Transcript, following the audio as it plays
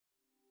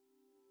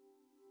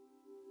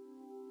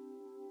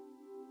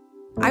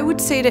I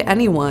would say to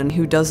anyone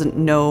who doesn't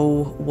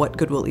know what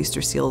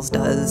Goodwill-Easter Seals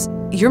does,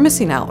 you're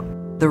missing out.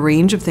 The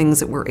range of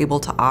things that we're able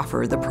to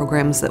offer, the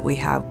programs that we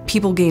have,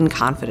 people gain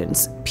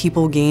confidence,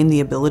 people gain the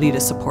ability to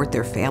support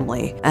their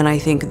family. And I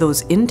think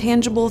those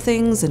intangible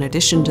things, in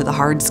addition to the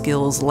hard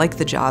skills like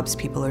the jobs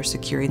people are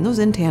securing, those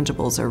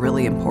intangibles are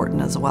really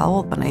important as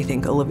well. And I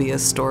think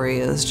Olivia's story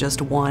is just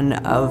one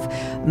of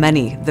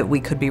many that we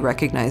could be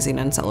recognizing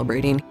and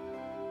celebrating.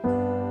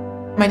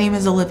 My name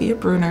is Olivia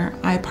Bruner.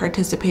 I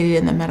participated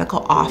in the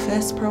medical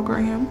office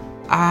program.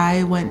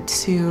 I went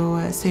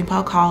to St.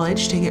 Paul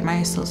College to get my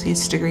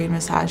associate's degree in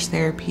massage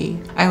therapy.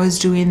 I was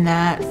doing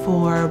that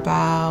for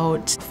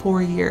about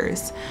 4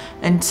 years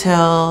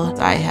until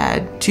I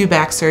had 2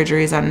 back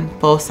surgeries on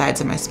both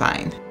sides of my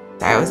spine.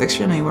 I was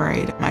extremely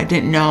worried. I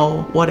didn't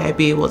know what I'd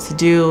be able to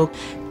do,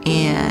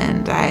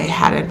 and I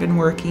hadn't been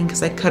working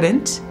because I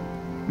couldn't.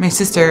 My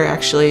sister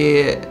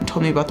actually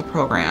told me about the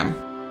program.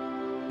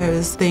 I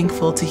was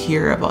thankful to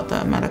hear about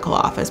the medical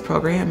office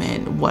program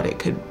and what it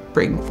could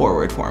bring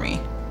forward for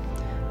me.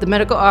 The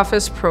medical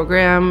office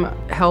program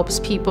helps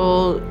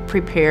people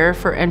prepare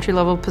for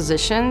entry-level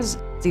positions.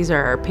 These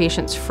are our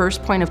patients'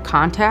 first point of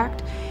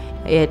contact.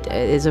 It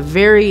is a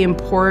very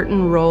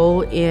important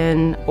role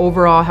in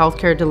overall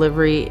healthcare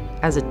delivery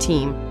as a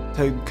team.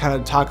 To kind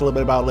of talk a little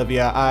bit about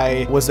Olivia,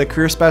 I was a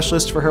career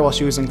specialist for her while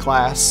she was in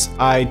class.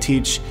 I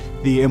teach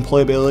the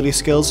employability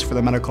skills for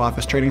the medical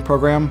office training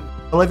program.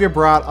 Olivia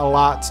brought a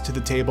lot to the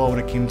table when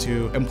it came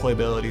to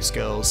employability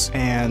skills,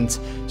 and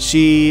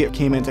she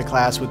came into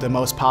class with the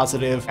most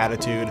positive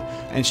attitude,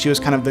 and she was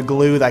kind of the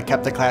glue that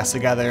kept the class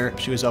together.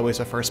 She was always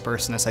the first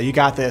person to say, "You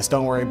got this,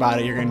 don't worry about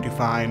it, you're gonna do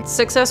fine."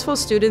 Successful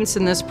students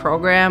in this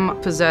program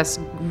possess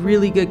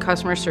really good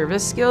customer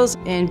service skills,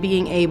 and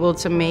being able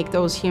to make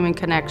those human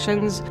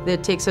connections.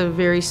 That takes a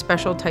very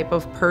special type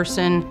of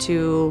person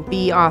to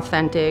be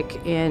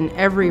authentic in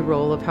every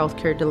role of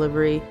healthcare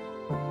delivery.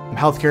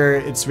 Healthcare,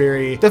 it's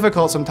very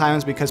difficult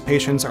sometimes because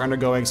patients are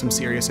undergoing some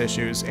serious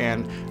issues,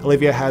 and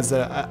Olivia has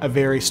a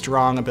very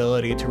strong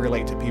ability to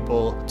relate to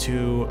people,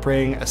 to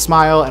bring a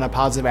smile and a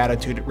positive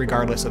attitude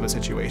regardless of a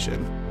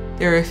situation.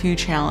 There are a few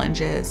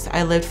challenges.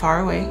 I lived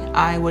far away.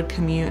 I would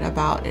commute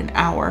about an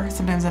hour,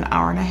 sometimes an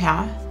hour and a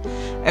half.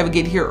 I would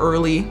get here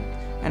early,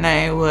 and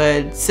I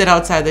would sit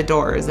outside the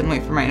doors and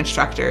wait for my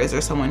instructors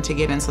or someone to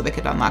get in so they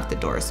could unlock the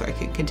doors so I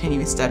could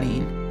continue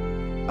studying.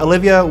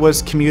 Olivia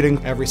was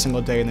commuting every single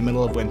day in the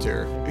middle of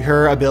winter.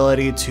 Her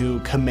ability to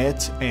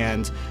commit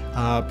and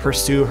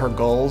pursue her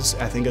goals,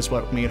 I think, is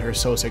what made her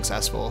so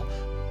successful.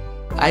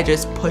 I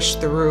just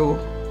pushed through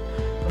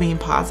being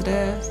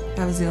positive.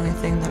 That was the only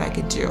thing that I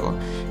could do.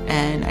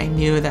 And I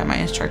knew that my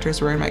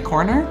instructors were in my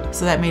corner,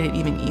 so that made it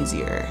even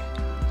easier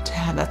to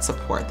have that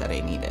support that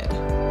I needed.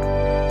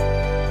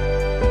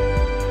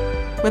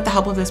 With the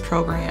help of this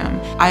program,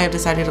 I have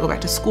decided to go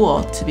back to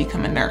school to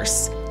become a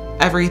nurse.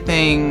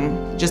 Everything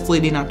just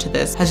leading up to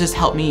this has just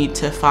helped me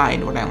to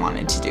find what I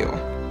wanted to do.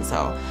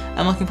 So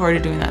I'm looking forward to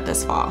doing that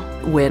this fall.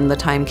 When the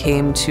time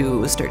came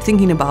to start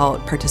thinking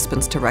about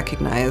participants to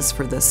recognize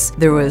for this,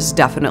 there was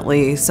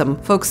definitely some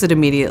folks that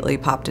immediately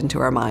popped into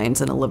our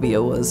minds, and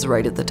Olivia was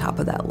right at the top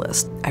of that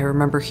list. I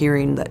remember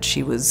hearing that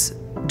she was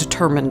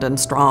determined and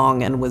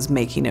strong and was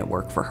making it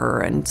work for her,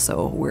 and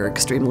so we're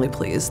extremely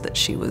pleased that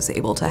she was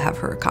able to have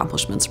her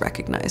accomplishments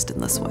recognized in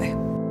this way.